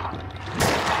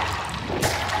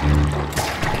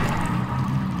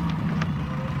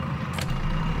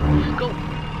 Go!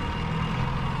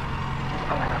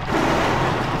 Oh my god.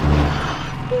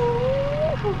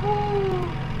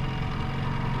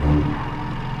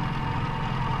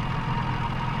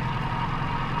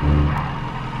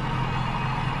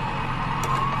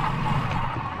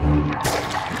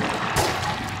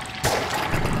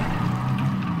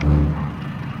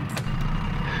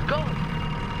 Go!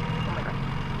 Oh my god.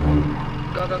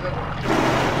 Go, go, go.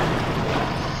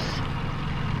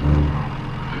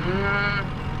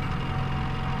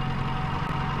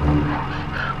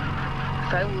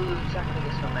 If I lose, I'm gonna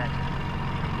get so mad.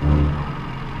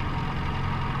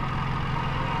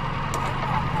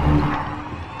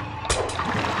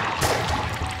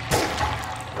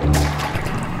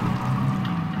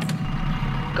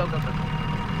 Go, go, go, go.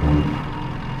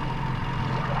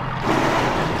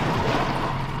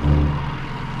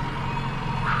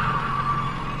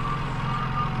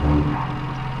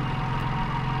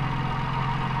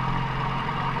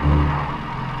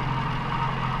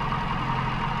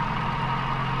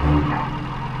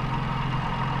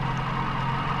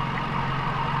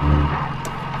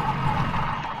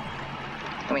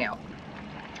 Let me out.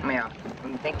 Let me out.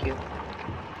 Thank you.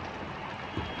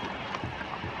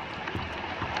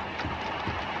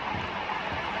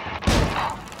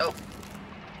 Oh.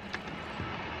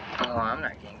 Oh, I'm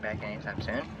not getting back anytime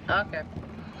soon. Okay.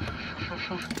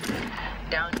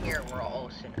 Down here, we're all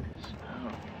sinners.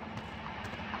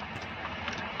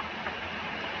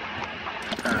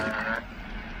 Oh.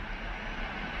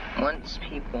 Once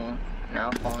people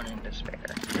now fallen in despair,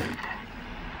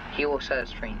 he will set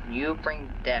us free. You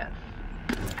bring death.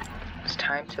 It's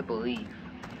time to believe.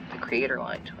 The Creator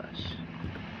lied to us.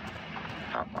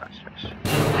 Not monsters.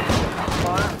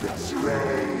 Wow.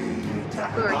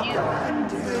 Who are you?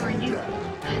 Who are you?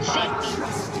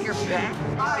 Sammy, you're back?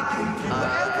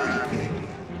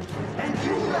 And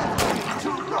you left me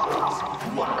to rot.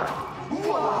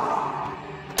 Why?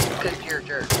 Because you're a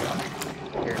jerk.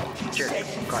 You're a jerk.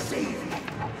 God.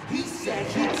 He said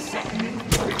he'd set me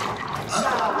free.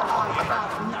 Now I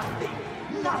have nothing.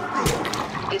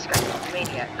 Nothing. This guy's a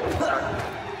maniac.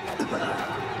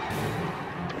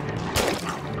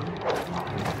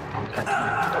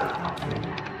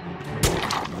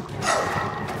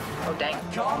 Oh dang.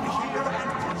 Come here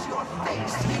and put your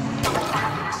face in my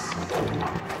face.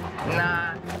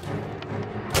 Nah.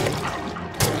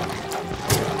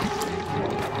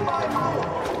 My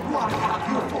lord, why have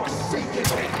you forsaken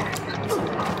me?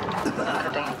 God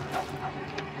dang.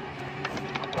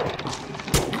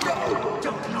 No,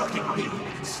 don't look at me.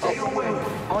 Stay away.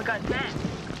 Oh, I got that.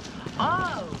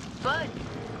 Oh, bud.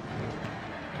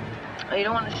 Oh, you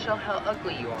don't want to show how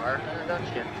ugly you are,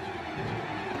 don't you?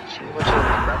 Let's see, what's your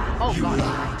name, bro? Oh, You God.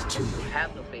 lied to me. You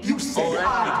have no face. You said oh,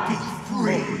 I'd be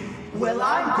free. Well,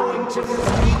 I'm going to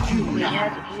free you He now.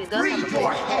 does Free have a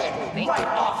your face. head Thank right you.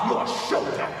 off your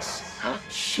shoulders. Huh?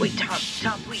 Wait,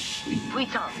 Tom, please.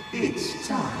 Please, Tom. It's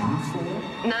time for...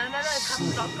 No, Tom,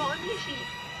 stop calling me a sheep.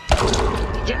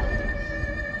 Yes.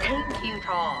 Thank you,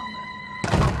 Tom.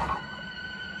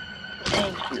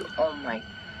 Thank you. Oh my.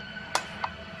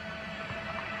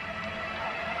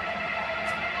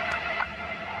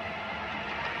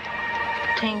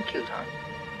 Thank you, Tom.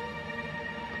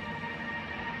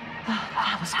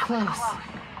 That was close.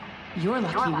 You're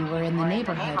lucky we were in the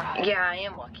neighborhood. Yeah, I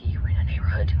am lucky you were in a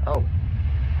neighborhood. Oh.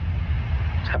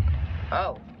 What's happening?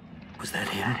 Oh. Was that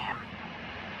him?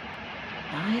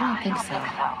 I don't think so.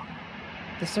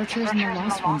 The searchers and the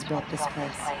lost ones built this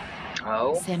place.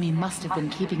 Oh. Sammy must have been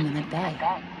keeping them at bay,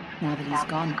 now that he's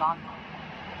gone.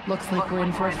 Looks like we're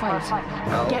in for a fight.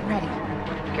 Oh. Get ready.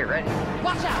 Get ready.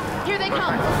 Watch out! Here they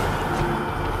come!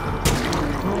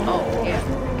 Oh, yeah.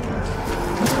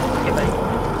 Get ready.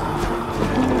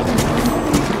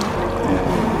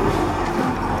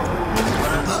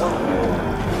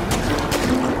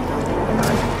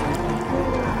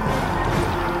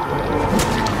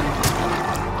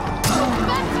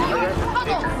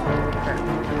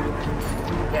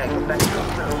 Yeah, go back to the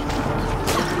room.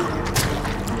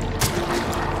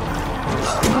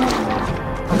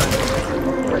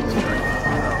 Where's he?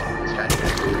 Oh, this guy.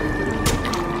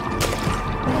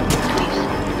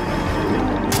 Please.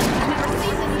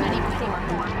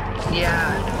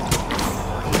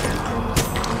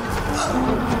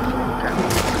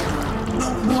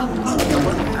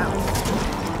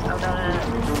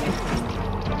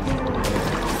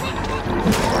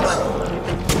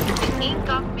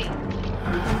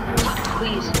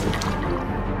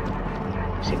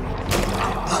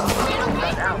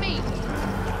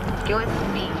 Get away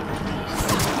from me.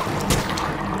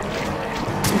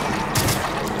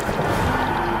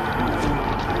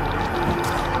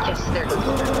 Yes, there it is.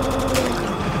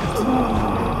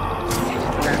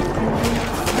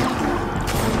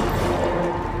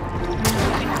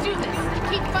 Do this.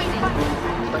 Keep fighting.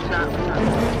 Let's not.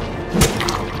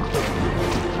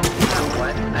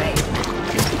 What? Hey.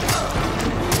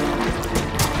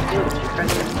 Dude, you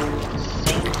guys are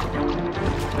insane.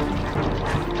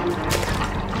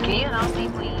 Can you help me,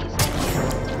 please?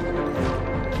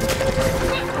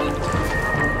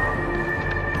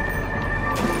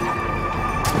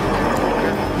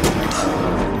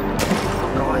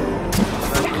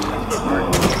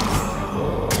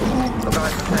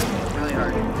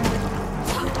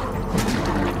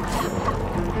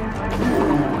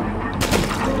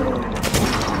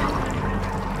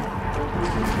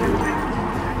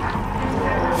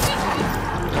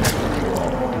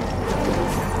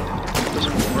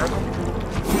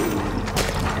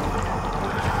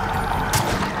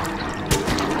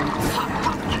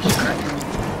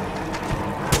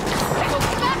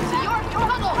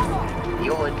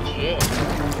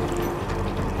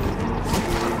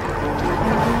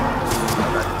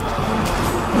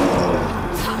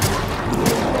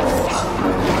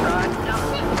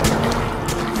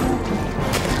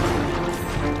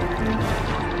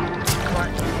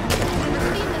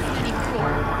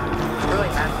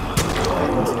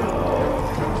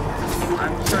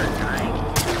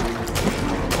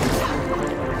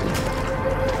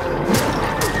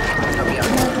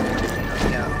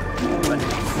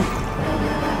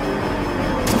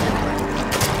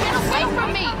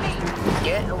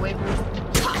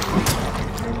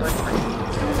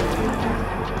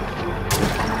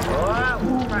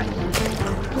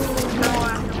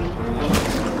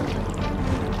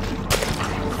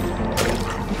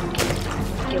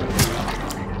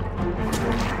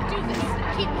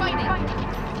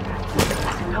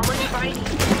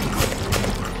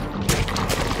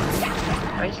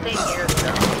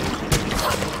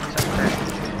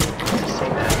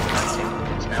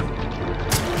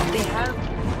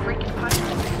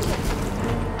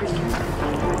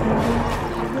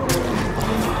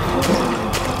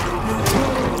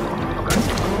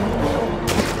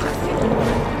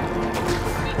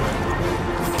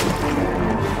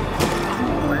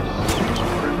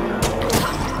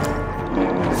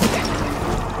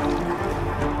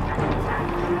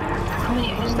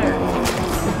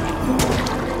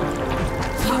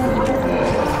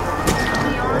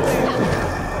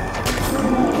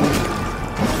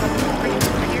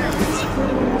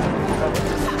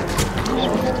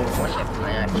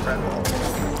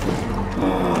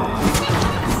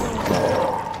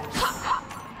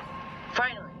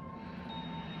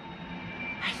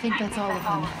 I think that's all of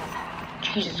them.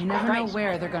 Jesus You never know Christ.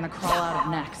 where they're gonna crawl out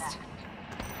of next.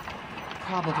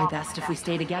 Probably best if we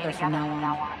stay together from now on.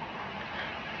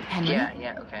 Henry?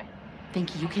 Yeah, okay.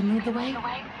 Think you can lead the way?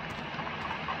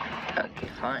 Okay,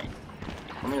 fine.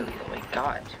 Let me lead the way.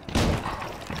 God.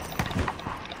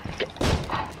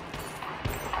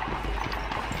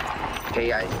 Okay,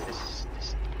 guys, this.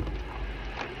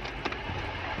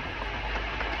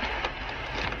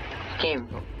 Can't even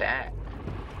go back.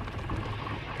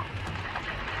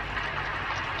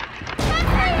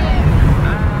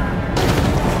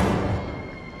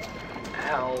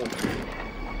 Ow.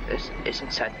 This is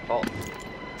inside the vault.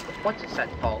 What's inside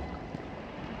the vault?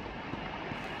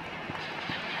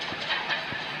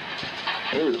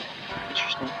 Ooh,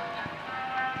 interesting.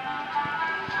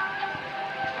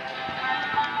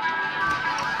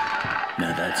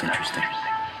 Now that's interesting.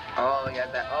 Oh, yeah,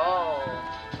 that. Oh.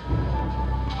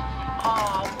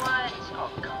 Oh, what? Oh,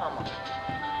 come on.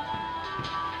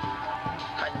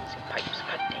 I need some pipes.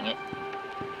 God dang it.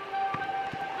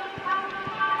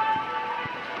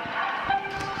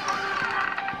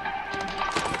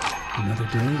 Another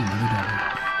day, another dollar.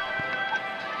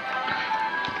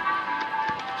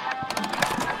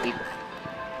 Leave it.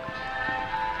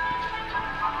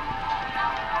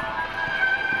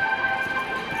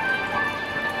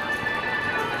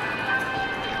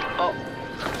 Oh.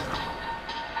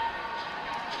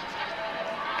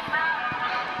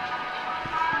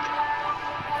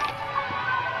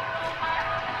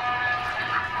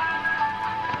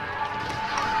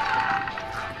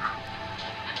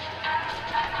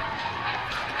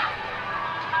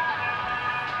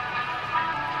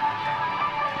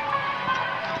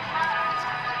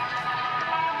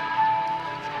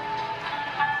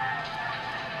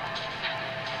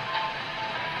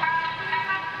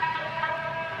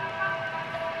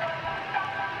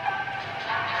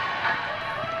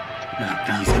 Not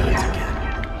these guys again.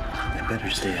 I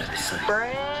better stay out of sight.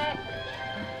 Brett.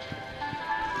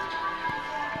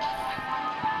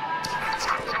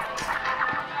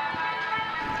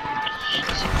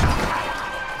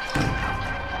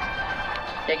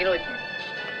 Take it away from me.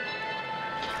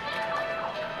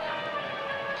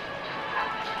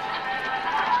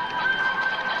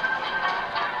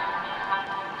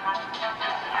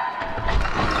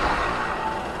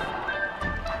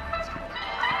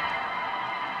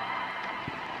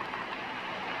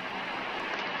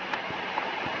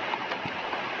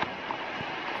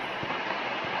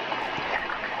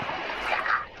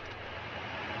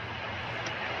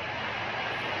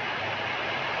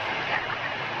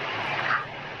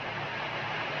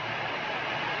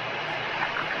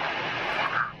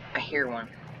 Here one.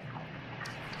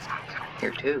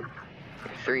 Here two.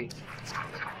 Here three.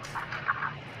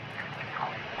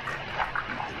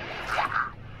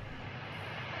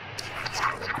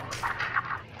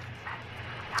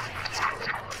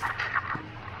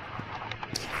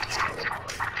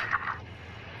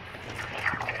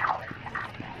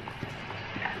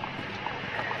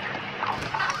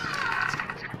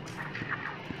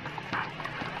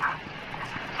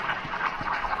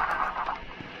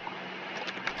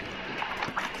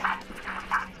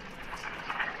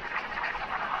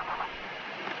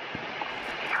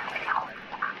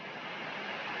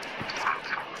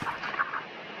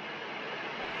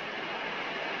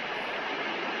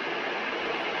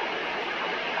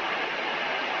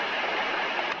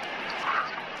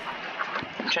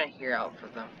 I'm trying to hear out for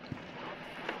them.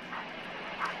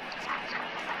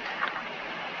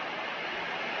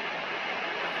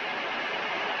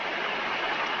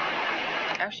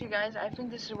 Actually, guys, I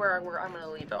think this is where I'm gonna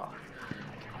leave off.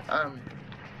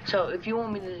 So if you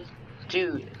want me to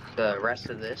do the rest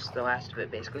of this, the last of it,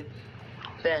 basically,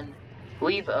 then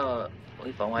leave a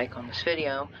like on this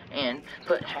video and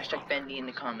put hashtag Bendy in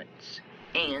the comments,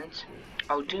 and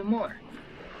I'll do more.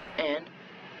 And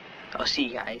I'll see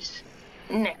you guys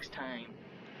next time.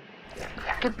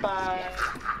 Goodbye.